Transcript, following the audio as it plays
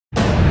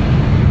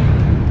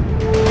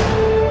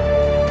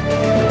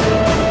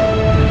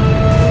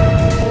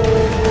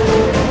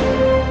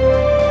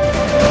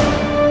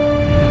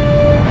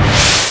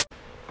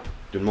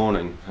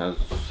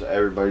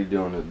everybody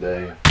doing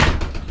today?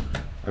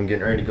 I'm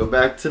getting ready to go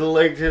back to the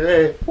lake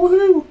today.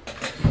 Woohoo!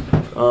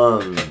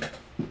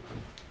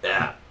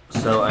 Yeah.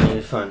 So I need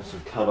to find some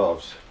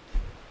cutoffs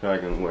that I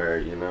can wear,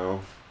 you know.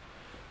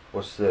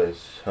 What's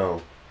this?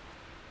 Oh,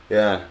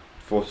 yeah.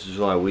 4th of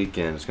July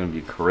weekend. It's gonna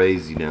be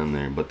crazy down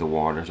there, but the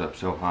water's up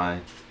so high.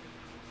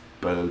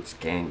 Boats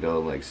can't go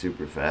like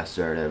super fast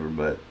or whatever,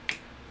 but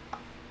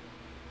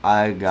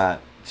I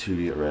got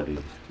to get ready.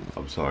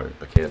 I'm sorry,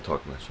 I can't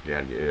talk much. I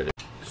gotta get ready.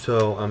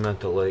 So I'm at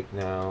the lake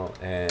now,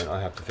 and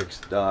I have to fix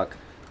the dock.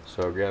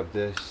 So I grabbed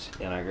this,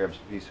 and I grabbed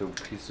some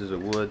pieces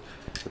of wood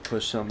to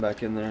push something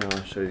back in there.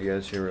 I'll show you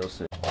guys here real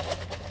soon.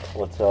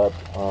 What's up?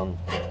 Doing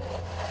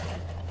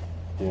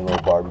a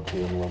little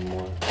barbecue and one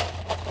more.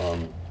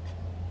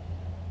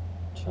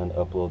 Trying to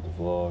upload the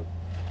vlog.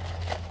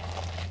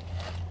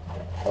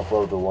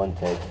 Upload the one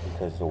take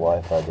because the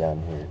Wi-Fi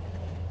down here,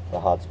 the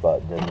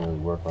hotspot doesn't really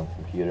work on the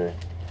computer.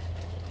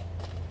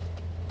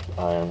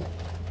 I'm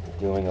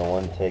doing a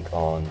one take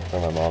on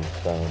from my mom's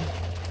phone,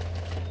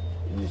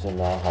 using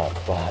that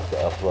hotspot to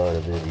upload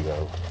a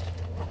video.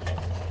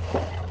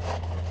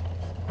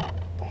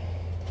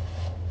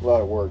 A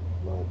lot of work,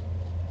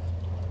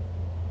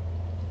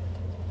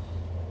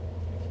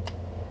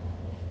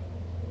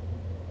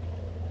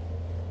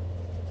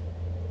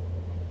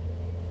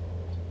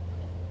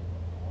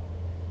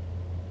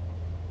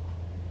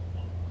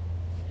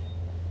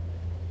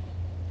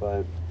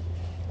 but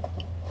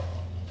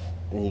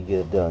I need to get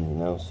it done, you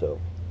know, so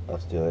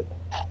let's do it.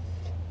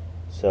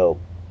 So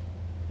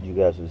you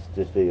guys,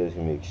 this video is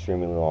going to be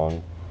extremely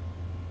long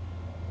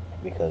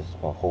because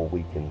my whole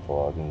weekend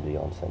vlog is going to be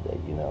on Sunday,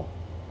 you know.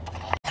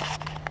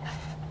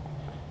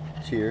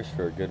 Cheers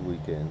for a good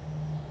weekend.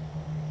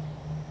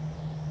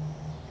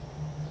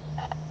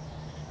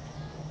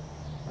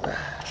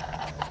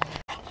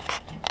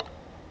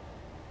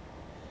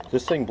 Is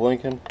this thing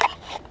blinking?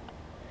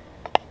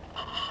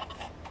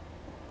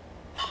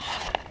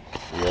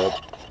 Yep.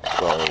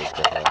 Sorry, what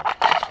the heck.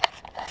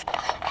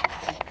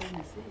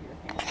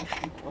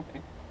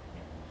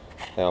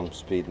 Hey, I'm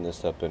speeding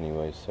this up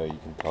anyway, so you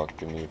can talk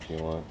to me if you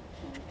want.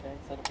 Okay,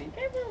 so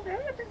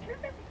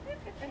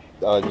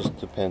It just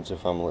depends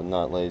if I'm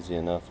not lazy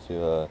enough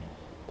to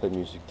put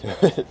music to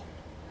it.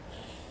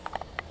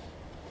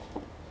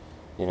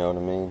 You know what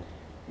I mean?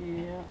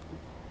 yeah.